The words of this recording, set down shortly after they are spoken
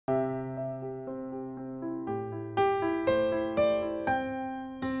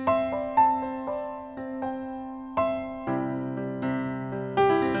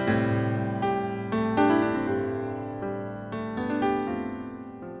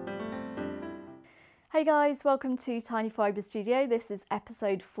Hey guys, welcome to Tiny Fibre Studio. This is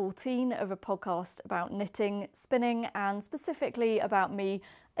episode 14 of a podcast about knitting, spinning, and specifically about me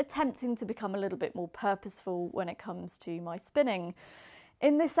attempting to become a little bit more purposeful when it comes to my spinning.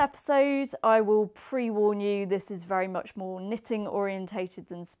 In this episode, I will pre-warn you, this is very much more knitting orientated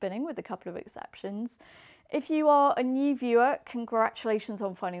than spinning, with a couple of exceptions. If you are a new viewer, congratulations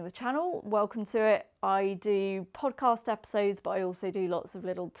on finding the channel. Welcome to it. I do podcast episodes, but I also do lots of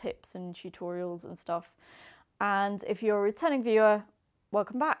little tips and tutorials and stuff. And if you're a returning viewer,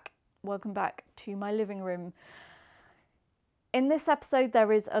 welcome back. Welcome back to my living room. In this episode,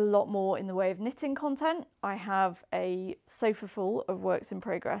 there is a lot more in the way of knitting content. I have a sofa full of works in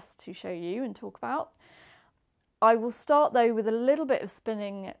progress to show you and talk about. I will start though with a little bit of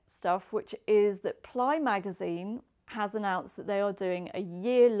spinning stuff, which is that Ply magazine has announced that they are doing a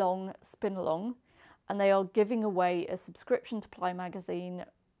year-long spin-along and they are giving away a subscription to Ply magazine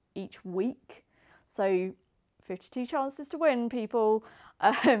each week. So 52 chances to win, people.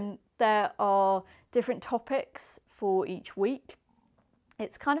 There are different topics for each week.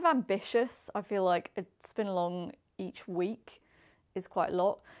 It's kind of ambitious. I feel like a spin-along each week is quite a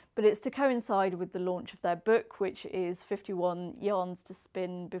lot, but it's to coincide with the launch of their book, which is 51 yarns to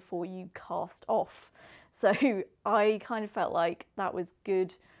spin before you cast off. So I kind of felt like that was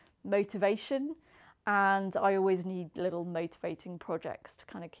good motivation, and I always need little motivating projects to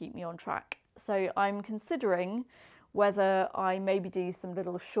kind of keep me on track. So I'm considering whether I maybe do some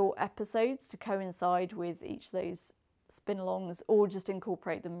little short episodes to coincide with each of those spin-alongs, or just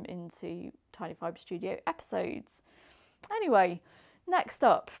incorporate them into Tiny Fibre Studio episodes. Anyway, next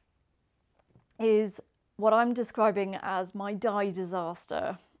up is what I'm describing as my dye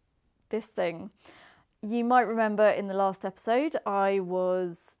disaster. This thing. You might remember in the last episode I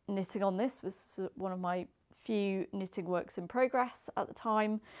was knitting on this. This was one of my few knitting works in progress at the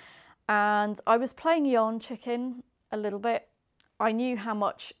time, and I was playing yarn chicken a little bit. I knew how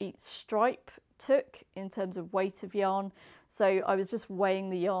much each stripe took in terms of weight of yarn, so I was just weighing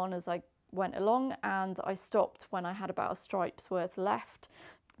the yarn as I went along, and I stopped when I had about a stripe's worth left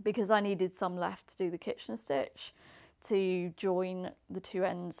because I needed some left to do the Kitchener stitch to join the two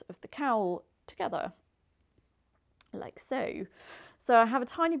ends of the cowl together, like so. So I have a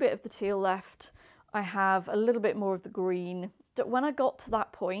tiny bit of the teal left, I have a little bit more of the green. When I got to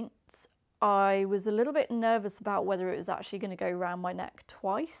that point, I was a little bit nervous about whether it was actually going to go around my neck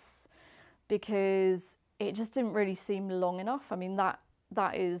twice, because it just didn't really seem long enough. I mean, that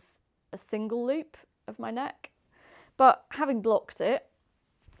is a single loop of my neck, but having blocked it,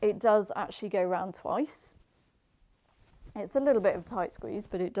 it does actually go round twice. It's a little bit of a tight squeeze,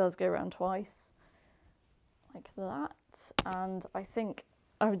 but it does go round twice like that, and I think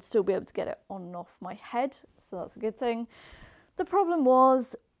I would still be able to get it on and off my head, so that's a good thing. The problem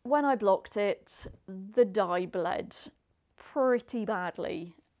was when I blocked it, the dye bled pretty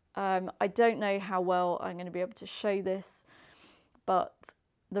badly. I don't know how well I'm going to be able to show this, but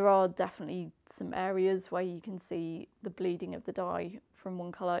there are definitely some areas where you can see the bleeding of the dye from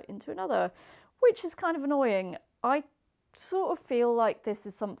one colour into another, which is kind of annoying. I sort of feel like this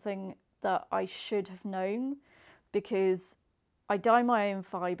is something that I should have known, because I dye my own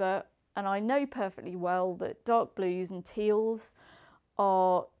fibre and I know perfectly well that dark blues and teals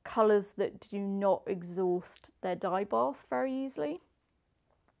are colours that do not exhaust their dye bath very easily.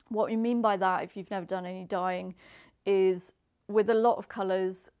 What we mean by that, if you've never done any dyeing, is with a lot of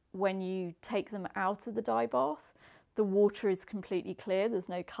colours, when you take them out of the dye bath, the water is completely clear, there's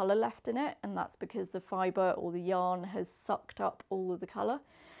no colour left in it, and that's because the fibre or the yarn has sucked up all of the colour.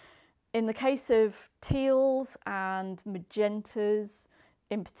 In the case of teals and magentas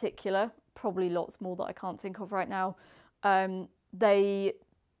in particular, probably lots more that I can't think of right now, they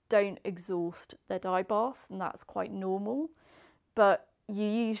don't exhaust their dye bath, and that's quite normal, but you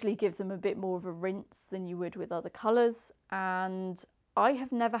usually give them a bit more of a rinse than you would with other colours, and I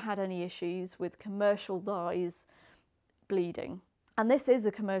have never had any issues with commercial dyes bleeding. And this is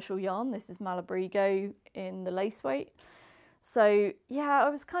a commercial yarn, this is Malabrigo in the lace weight. So yeah, I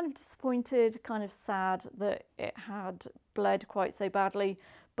was kind of disappointed, kind of sad that it had bled quite so badly,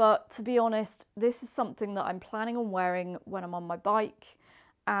 but to be honest, this is something that I'm planning on wearing when I'm on my bike,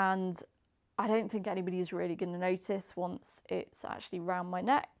 and I don't think anybody's really going to notice once it's actually round my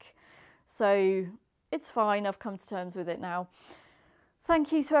neck. So it's fine, I've come to terms with it now.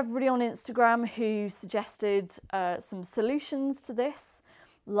 Thank you to everybody on Instagram who suggested some solutions to this,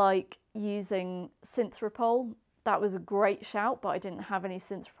 like using Synthropol. That was a great shout, but I didn't have any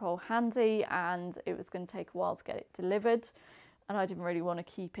Synthropol handy and it was going to take a while to get it delivered, and I didn't really want to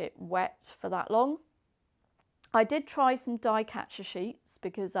keep it wet for that long. I did try some die catcher sheets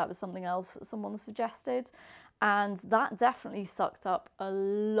because that was something else that someone suggested, and that definitely sucked up a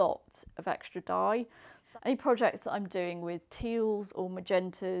lot of extra dye. Any projects that I'm doing with teals or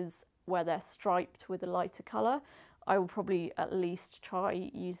magentas where they're striped with a lighter colour, I will probably at least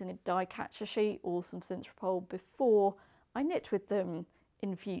try using a die catcher sheet or some Synthropol before I knit with them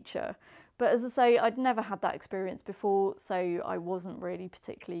in future. But as I say, I'd never had that experience before, so I wasn't really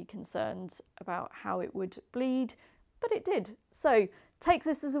particularly concerned about how it would bleed, but it did. So take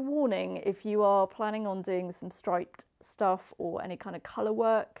this as a warning if you are planning on doing some striped stuff or any kind of colour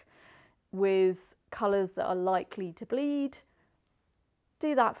work with colours that are likely to bleed.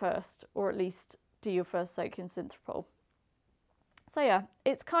 Do that first, or at least do your first soak in Synthropol. So yeah,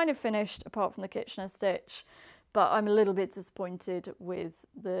 it's kind of finished apart from the Kitchener stitch, but I'm a little bit disappointed with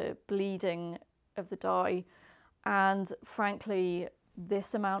the bleeding of the dye, and frankly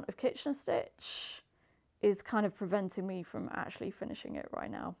this amount of Kitchener stitch is kind of preventing me from actually finishing it right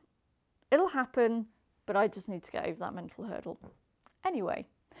now. It'll happen, but I just need to get over that mental hurdle. Anyway,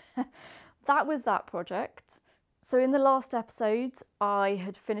 that was that project. So in the last episode I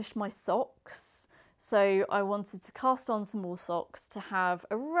had finished my socks, so I wanted to cast on some more socks to have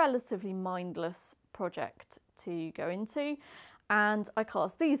a relatively mindless project to go into, and I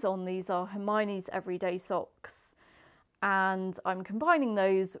cast these on. These are Hermione's Everyday Socks, and I'm combining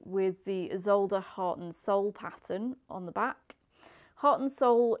those with the Ysolda Heart and Soul pattern on the back. Heart and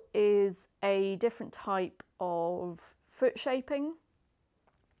Soul is a different type of foot shaping,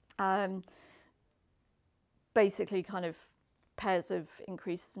 basically kind of pairs of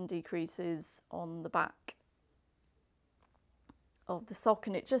increases and decreases on the back of the sock,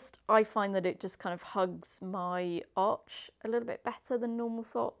 and I find that it just kind of hugs my arch a little bit better than normal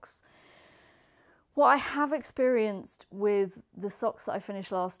socks. What I have experienced with the socks that I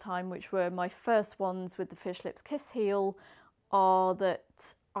finished last time, which were my first ones with the Fish Lips Kiss heel, are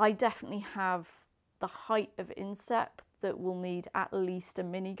that I definitely have the height of instep that will need at least a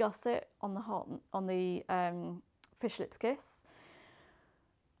mini gusset on the Fish Lips Kiss.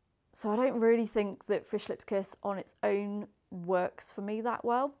 So I don't really think that Fish Lips Kiss on its own works for me that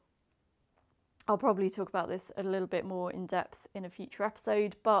well. I'll probably talk about this a little bit more in depth in a future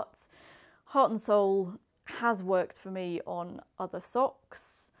episode, but Heart and Soul has worked for me on other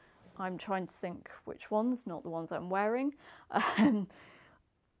socks. I'm trying to think which ones, not the ones I'm wearing.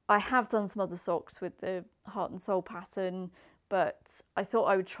 I have done some other socks with the Heart and Soul pattern, but I thought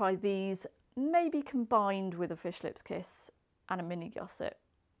I would try these, maybe combined with a Fish Lips Kiss and a mini gusset.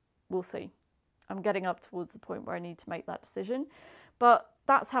 We'll see. I'm getting up towards the point where I need to make that decision, but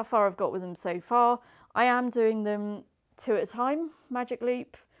that's how far I've got with them so far. I am doing them 2 at a time, Magic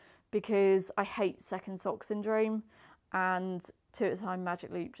Leap, because I hate second sock syndrome, and 2 at a time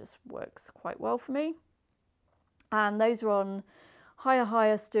Magic Leap just works quite well for me. And those are on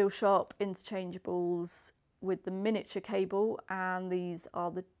higher steel sharp interchangeables with the miniature cable, and these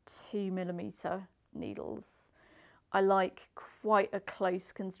are the 2mm needles. I like quite a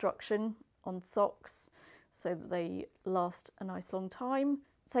close construction on socks so that they last a nice long time.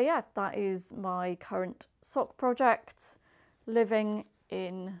 So yeah, that is my current sock project, living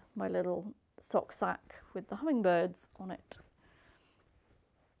in my little sock sack with the hummingbirds on it.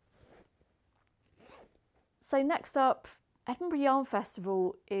 So next up, Edinburgh Yarn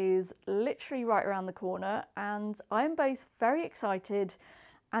Festival is literally right around the corner, and I am both very excited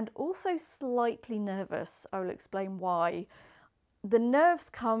and also slightly nervous. I will explain why. The nerves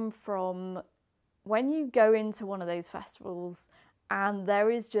come from when you go into one of those festivals and there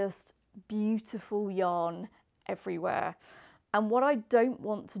is just beautiful yarn everywhere. And what I don't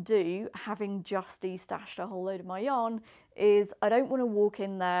want to do, having just destashed a whole load of my yarn, is I don't want to walk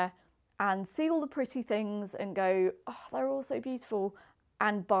in there and see all the pretty things and go, oh, they're all so beautiful,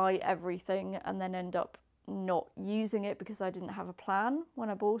 and buy everything and then end up not using it because I didn't have a plan when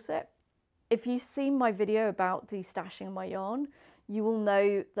I bought it. If you've seen my video about destashing my yarn, you will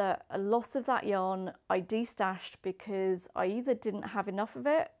know that a lot of that yarn I destashed because I either didn't have enough of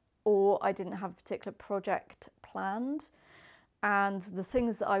it or I didn't have a particular project planned. And the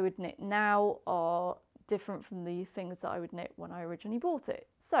things that I would knit now are different from the things that I would knit when I originally bought it.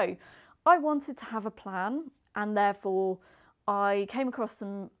 So I wanted to have a plan, and therefore I came across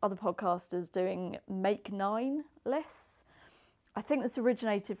some other podcasters doing Make 9 lists. I think this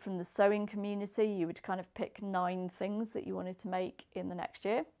originated from the sewing community. You would kind of pick 9 things that you wanted to make in the next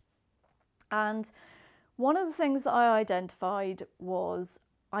year. And one of the things that I identified was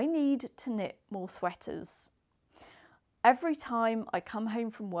I need to knit more sweaters. Every time I come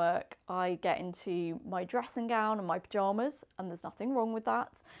home from work, I get into my dressing gown and my pyjamas, and there's nothing wrong with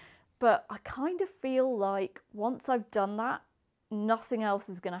that. But I kind of feel like once I've done that, nothing else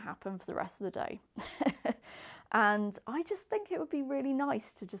is going to happen for the rest of the day. And I just think it would be really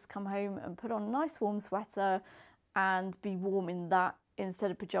nice to just come home and put on a nice warm sweater and be warm in that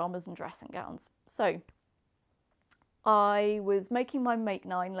instead of pyjamas and dressing gowns. So I was making my Make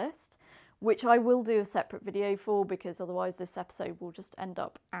 9 list, which I will do a separate video for because otherwise this episode will just end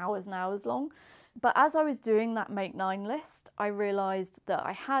up hours and hours long. But as I was doing that Make 9 list, I realised that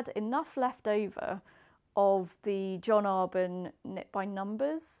I had enough left over of the John Arbon knit by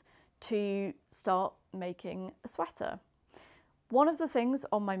numbers to start making a sweater. One of the things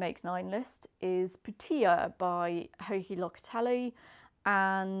on my Make 9 list is Puntilla by Joji Locatelli,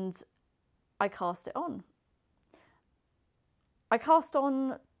 and I cast it on. I cast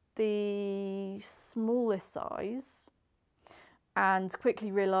on the smallest size and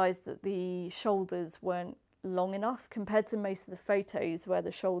quickly realised that the shoulders weren't long enough compared to most of the photos where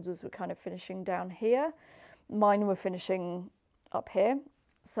the shoulders were kind of finishing down here. Mine were finishing up here.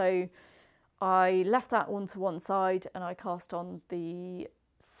 So I left that one to one side and I cast on the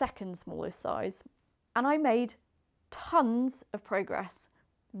second smallest size, and I made tons of progress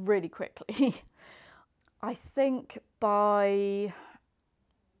really quickly. I think by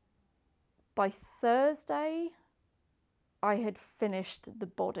Thursday, I had finished the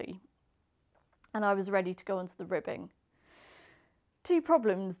body and I was ready to go onto the ribbing. Two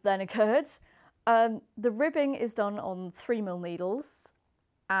problems then occurred. The ribbing is done on 3mm needles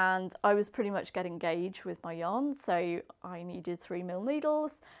and I was pretty much getting gauge with my yarn, so I needed 3mm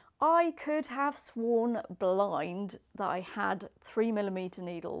needles. I could have sworn blind that I had 3mm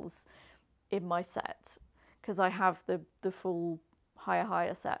needles in my set because I have the full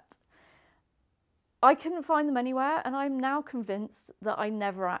higher set. I couldn't find them anywhere, and I'm now convinced that I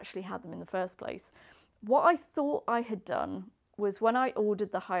never actually had them in the first place. What I thought I had done was when I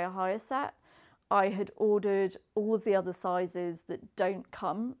ordered the higher set, I had ordered all of the other sizes that don't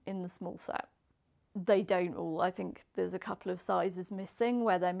come in the small set. They don't all. I think there's a couple of sizes missing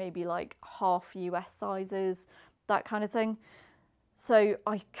where there may be like half US sizes, that kind of thing. So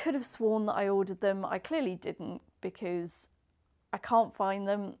I could have sworn that I ordered them. I clearly didn't because I can't find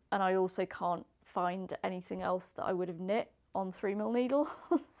them, and I also can't find anything else that I would have knit on 3mm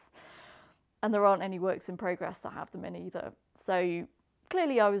needles. And there aren't any works in progress that have them in either. So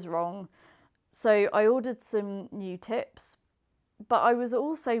clearly I was wrong. So I ordered some new tips, but I was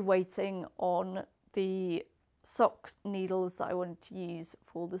also waiting on the sock needles that I wanted to use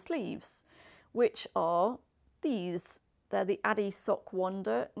for the sleeves, which are these. They're the Addy Sock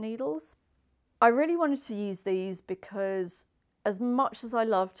Wonder needles. I really wanted to use these because as much as I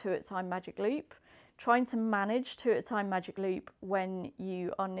love 2 at a time magic loop, trying to manage 2 at a time magic loop when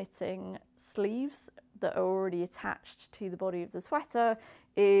you are knitting sleeves that are already attached to the body of the sweater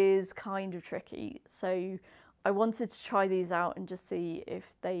is kind of tricky. So I wanted to try these out and just see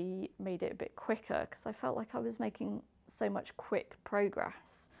if they made it a bit quicker, because I felt like I was making so much quick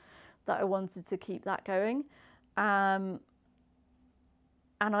progress that I wanted to keep that going. And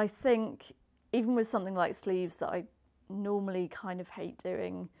I think even with something like sleeves that I normally kind of hate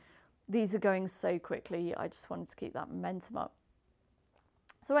doing, these are going so quickly, I just wanted to keep that momentum up.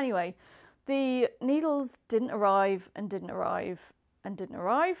 So anyway, the needles didn't arrive and didn't arrive and didn't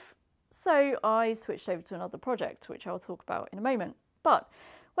arrive, so I switched over to another project, which I'll talk about in a moment. But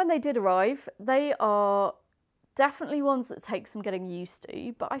when they did arrive, they are definitely ones that take some getting used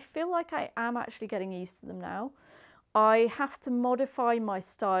to, but I feel like I am actually getting used to them now. I have to modify my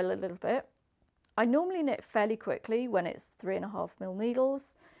style a little bit. I normally knit fairly quickly when it's 3.5mm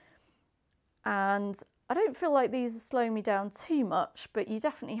needles, and I don't feel like these are slowing me down too much, but you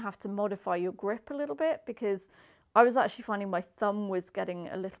definitely have to modify your grip a little bit because I was actually finding my thumb was getting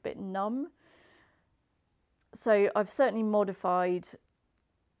a little bit numb. So I've certainly modified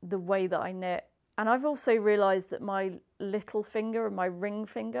the way that I knit, and I've also realised that my little finger and my ring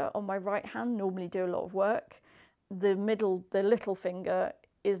finger on my right hand normally do a lot of work. The little finger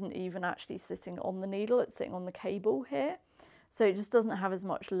isn't even actually sitting on the needle, it's sitting on the cable here. So it just doesn't have as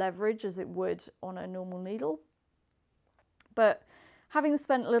much leverage as it would on a normal needle. But having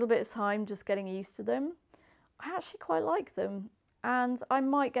spent a little bit of time just getting used to them, I actually quite like them. And I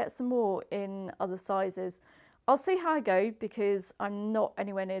might get some more in other sizes. I'll see how I go because I'm not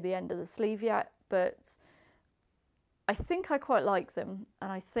anywhere near the end of the sleeve yet, but I think I quite like them and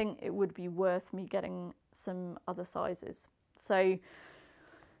I think it would be worth me getting some other sizes. So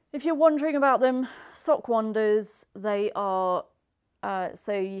if you're wondering about them, Sock Wonders, they are,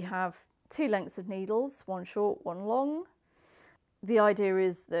 so you have 2 lengths of needles, one short, one long. The idea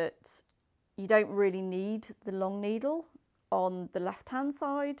is that you don't really need the long needle on the left-hand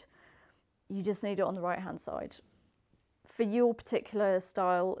side, you just need it on the right hand side. For your particular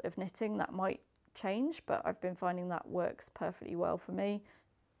style of knitting, that might change, but I've been finding that works perfectly well for me.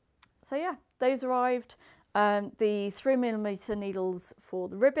 So yeah, those arrived. The 3mm needles for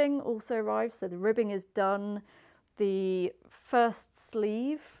the ribbing also arrived, so the ribbing is done. The first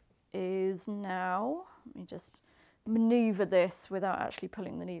sleeve is now, let me just manoeuvre this without actually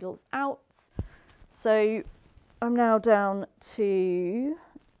pulling the needles out. So I'm now down to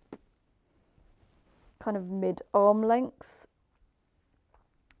kind of mid-arm length,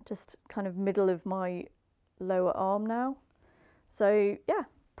 just kind of middle of my lower arm now. So yeah,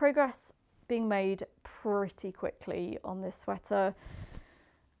 progress being made pretty quickly on this sweater,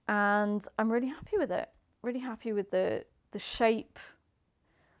 and I'm really happy with it. Really happy with the shape.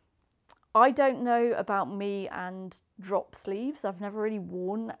 I don't know about me and drop sleeves. I've never really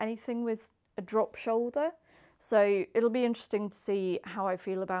worn anything with a drop shoulder, so it'll be interesting to see how I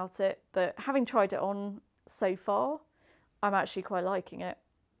feel about it, but having tried it on so far, I'm actually quite liking it.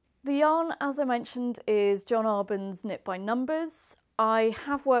 The yarn, as I mentioned, is John Arbon's Knit by Numbers. I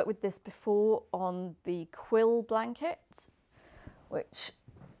have worked with this before on the quill blanket, which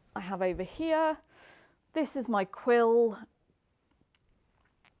I have over here. This is my quill.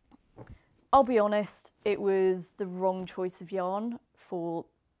 I'll be honest, it was the wrong choice of yarn for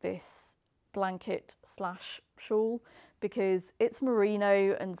this blanket slash shawl because it's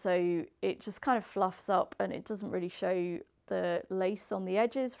merino, and so it just kind of fluffs up and it doesn't really show the lace on the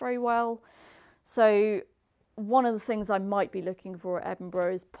edges very well. So one of the things I might be looking for at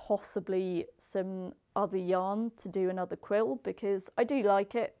Edinburgh is possibly some other yarn to do another quill, because I do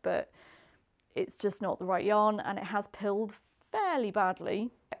like it, but it's just not the right yarn, and it has pilled fairly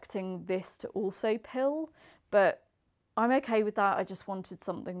badly. Expecting this to also pill, but I'm okay with that. I just wanted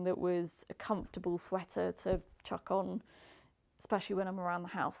something that was a comfortable sweater to chuck on, especially when I'm around the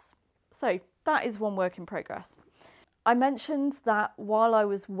house. So that is one work in progress. I mentioned that while I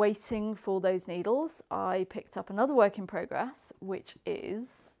was waiting for those needles, I picked up another work in progress, which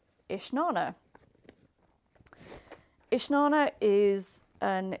is Ishnana. Ishnana is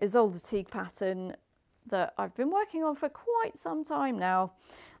an Ysolda Teague pattern that I've been working on for quite some time now,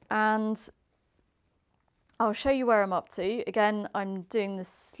 and I'll show you where I'm up to. Again, I'm doing the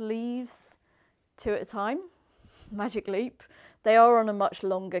sleeves 2 at a time, Magic Leap. They are on a much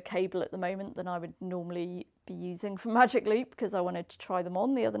longer cable at the moment than I would normally be using for Magic Leap, because I wanted to try them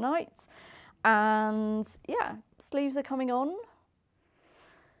on the other night. And yeah, sleeves are coming on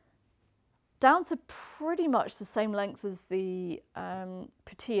down to pretty much the same length as the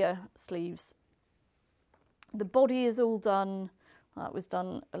Puntilla sleeves. The body is all done. That was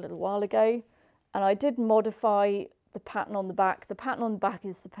done a little while ago, and I did modify the pattern on the back. The pattern on the back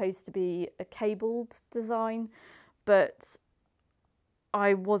is supposed to be a cabled design, but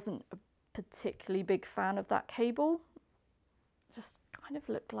I wasn't a particularly big fan of that cable. It just kind of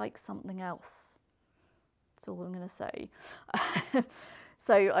looked like something else. That's all I'm going to say.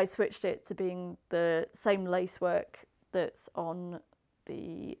 So I switched it to being the same lacework that's on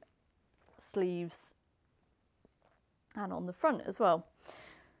the sleeves and on the front as well.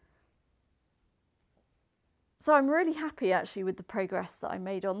 So I'm really happy actually with the progress that I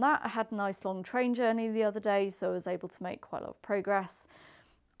made on that. I had a nice long train journey the other day, so I was able to make quite a lot of progress.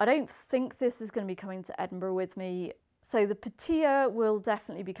 I don't think this is going to be coming to Edinburgh with me. So the Puntilla will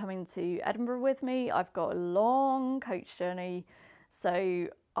definitely be coming to Edinburgh with me. I've got a long coach journey, so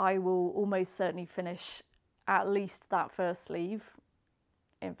I will almost certainly finish at least that first sleeve.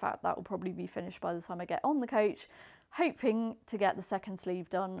 In fact, that will probably be finished by the time I get on the coach, hoping to get the second sleeve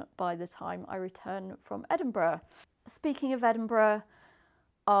done by the time I return from Edinburgh. Speaking of Edinburgh,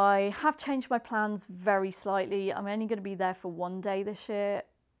 I have changed my plans very slightly. I'm only going to be there for 1 day this year.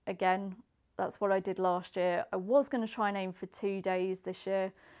 Again, that's what I did last year. I was going to try and aim for 2 days this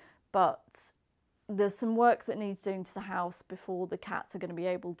year, but there's some work that needs doing to the house before the cats are going to be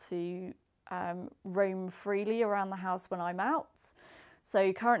able to roam freely around the house when I'm out.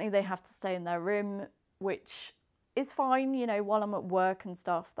 So currently they have to stay in their room, which is fine, you know, while I'm at work and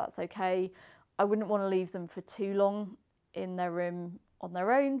stuff, that's okay. I wouldn't want to leave them for too long in their room on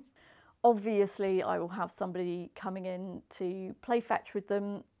their own. Obviously, I will have somebody coming in to play fetch with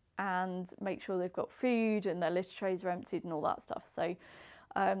them and make sure they've got food and their litter trays are emptied and all that stuff. So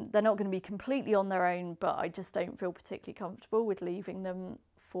they're not going to be completely on their own, but I just don't feel particularly comfortable with leaving them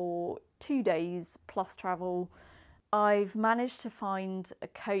for 2 days plus travel. I've managed to find a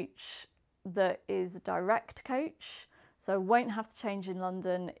coach that is a direct coach, so I won't have to change in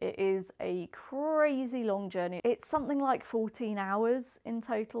London. It is a crazy long journey. It's something like 14 hours in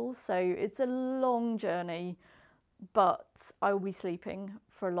total, so it's a long journey, but I will be sleeping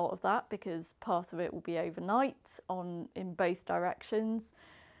for a lot of that because part of it will be overnight in both directions.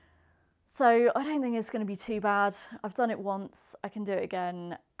 So I don't think it's going to be too bad. I've done it once, I can do it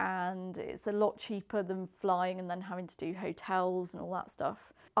again, and it's a lot cheaper than flying and then having to do hotels and all that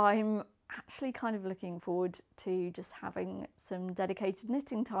stuff. I'm actually kind of looking forward to just having some dedicated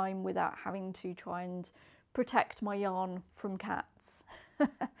knitting time without having to try and protect my yarn from cats.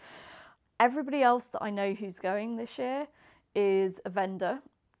 Everybody else that I know who's going this year is a vendor.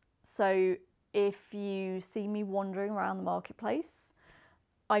 So if you see me wandering around the marketplace,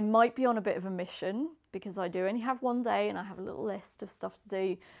 I might be on a bit of a mission because I do only have one day and I have a little list of stuff to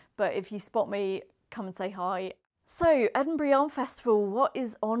do. But if you spot me, come and say hi. So, Edinburgh Yarn Festival, what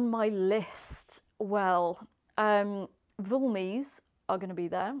is on my list? Well, Vulmies are going to be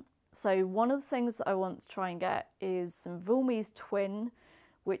there. So one of the things that I want to try and get is some Vulmies Twin,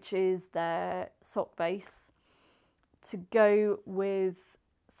 which is their sock base, to go with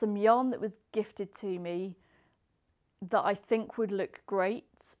some yarn that was gifted to me that I think would look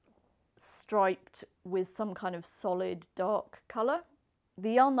great, striped with some kind of solid dark colour.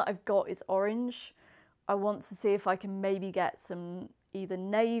 The yarn that I've got is orange. I want to see if I can maybe get some either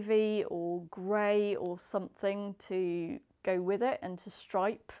navy or grey or something to go with it and to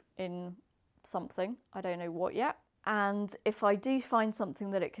stripe in something. I don't know what yet. And if I do find something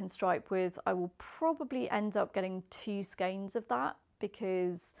that it can stripe with, I will probably end up getting 2 skeins of that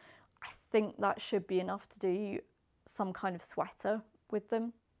because I think that should be enough to do some kind of sweater with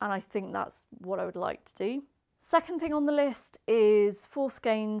them, and I think that's what I would like to do. Second thing on the list is 4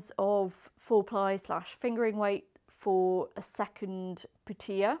 skeins of 4-ply / fingering weight for a second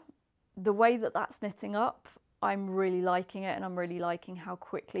Puntilla. The way that that's knitting up, I'm really liking it, and I'm really liking how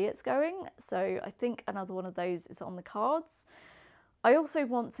quickly it's going, so I think another one of those is on the cards. I also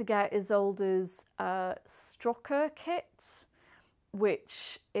want to get Ysolda's Stroker kit,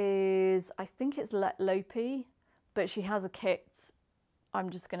 which is, I think it's Lopi, but she has a kit. I'm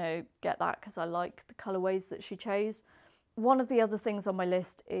just going to get that because I like the colourways that she chose. One of the other things on my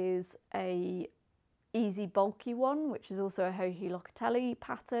list is a easy bulky one, which is also a Locatelli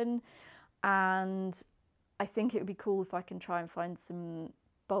pattern, and I think it would be cool if I can try and find some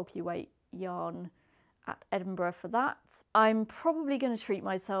bulky weight yarn at Edinburgh for that. I'm probably going to treat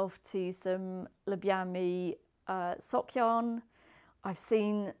myself to some Le Bien Me sock yarn. I've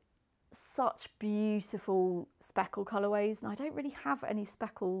seen such beautiful speckle colourways, and I don't really have any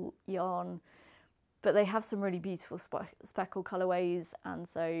speckle yarn, but they have some really beautiful speckle colourways, and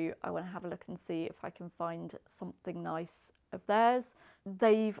so I want to have a look and see if I can find something nice of theirs.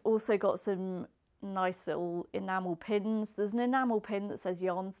 They've also got some nice little enamel pins. There's an enamel pin that says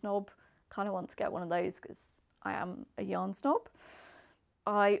Yarn Snob. Kind of want to get one of those because I am a yarn snob.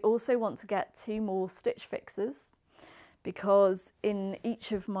 I also want to get 2 more stitch fixes, because in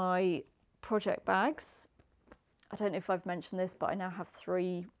each of my project bags, I don't know if I've mentioned this, but I now have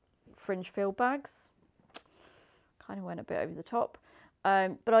 3 fringe field bags. Kind of went a bit over the top.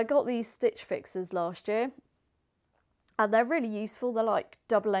 But I got these stitch fixes last year, and they're really useful. They're like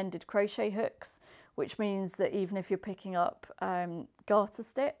double-ended crochet hooks, which means that even if you're picking up garter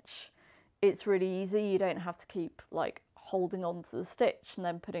stitch, it's really easy. You don't have to keep like holding on to the stitch and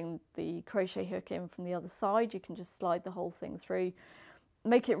then putting the crochet hook in from the other side. You can just slide the whole thing through,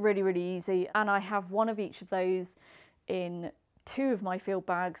 make it really, really easy. And I have one of each of those in 2 of my field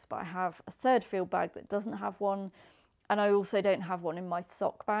bags, but I have a 3rd field bag that doesn't have one, and I also don't have one in my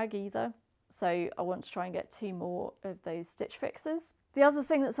sock bag either. So I want to try and get 2 more of those stitch fixes. The other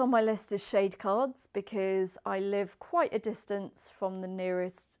thing that's on my list is shade cards, because I live quite a distance from the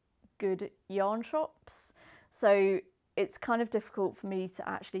nearest good yarn shops. So it's kind of difficult for me to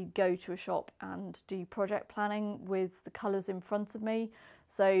actually go to a shop and do project planning with the colours in front of me.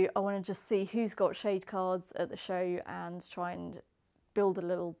 So I want to just see who's got shade cards at the show and try and build a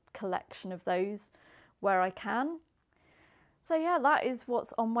little collection of those where I can. So yeah, that is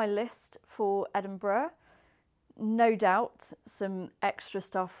what's on my list for Edinburgh. No doubt some extra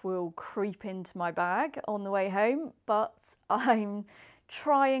stuff will creep into my bag on the way home, but I'm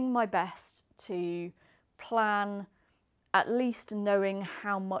trying my best to plan, at least knowing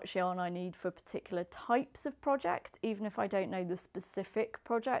how much yarn I need for particular types of project, even if I don't know the specific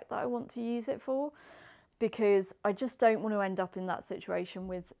project that I want to use it for, because I just don't want to end up in that situation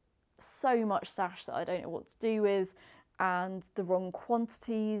with so much stash that I don't know what to do with, and the wrong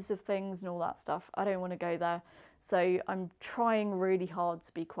quantities of things and all that stuff. I don't want to go there. So I'm trying really hard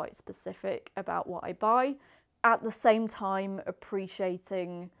to be quite specific about what I buy, at the same time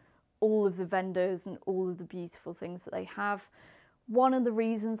appreciating all of the vendors and all of the beautiful things that they have. One of the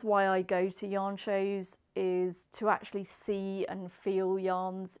reasons why I go to yarn shows is to actually see and feel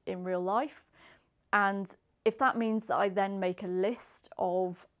yarns in real life. And if that means that I then make a list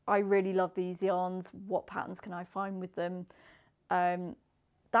of, I really love these yarns, what patterns can I find with them,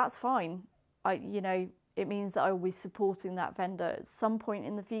 that's fine. It means that I will be supporting that vendor at some point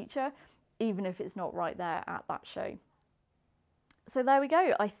in the future, even if it's not right there at that show. So there we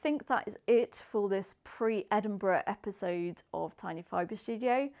go. I think that is it for this pre-Edinburgh episode of Tiny Fibre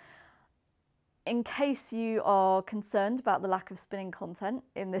Studio. In case you are concerned about the lack of spinning content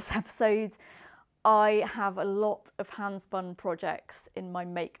in this episode, I have a lot of hand-spun projects in my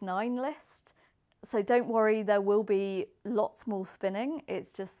Make 9 list. So don't worry, there will be lots more spinning.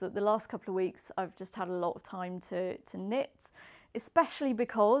 It's just that the last couple of weeks I've just had a lot of time to knit, especially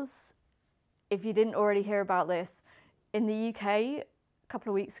because, if you didn't already hear about this, in the UK a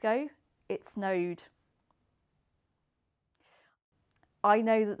couple of weeks ago, it snowed. I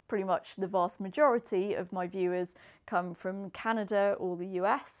know that pretty much the vast majority of my viewers come from Canada or the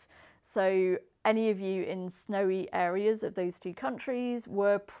US, so any of you in snowy areas of those two countries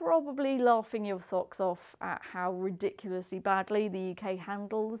were probably laughing your socks off at how ridiculously badly the UK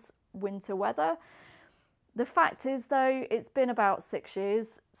handles winter weather. The fact is though, it's been about 6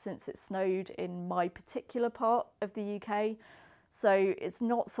 years since it snowed in my particular part of the UK, so it's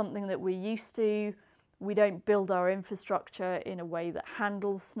not something that we're used to. We don't build our infrastructure in a way that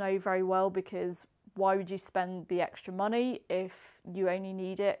handles snow very well, because why would you spend the extra money if you only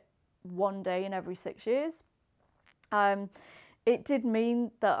need it one day in every 6 years? It did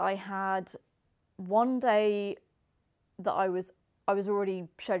mean that I had one day that I was already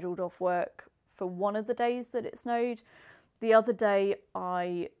scheduled off work for one of the days that it snowed. The other day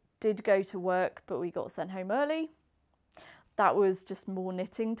I did go to work, but we got sent home early. That was just more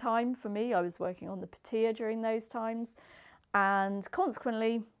knitting time for me. I was working on the Puntilla during those times, and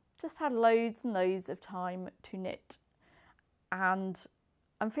consequently just had loads and loads of time to knit. And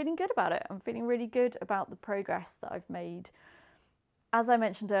I'm feeling good about it. I'm feeling really good about the progress that I've made. As I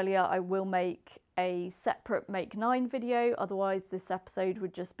mentioned earlier, I will make a separate Make 9 video, otherwise this episode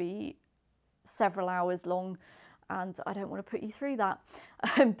would just be several hours long, and I don't want to put you through that.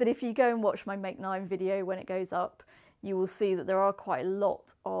 But if you go and watch my Make 9 video when it goes up, you will see that there are quite a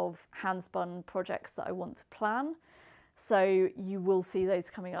lot of hand-spun projects that I want to plan. So you will see those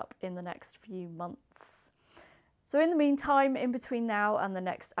coming up in the next few months. So in the meantime, in between now and the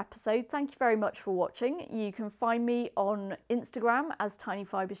next episode, thank you very much for watching. You can find me on Instagram as Tiny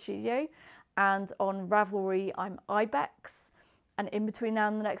Fibre Studio, and on Ravelry I'm Ibex. And in between now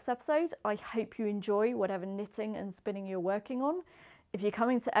and the next episode, I hope you enjoy whatever knitting and spinning you're working on. If you're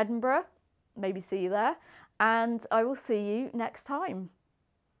coming to Edinburgh, maybe see you there, and I will see you next time.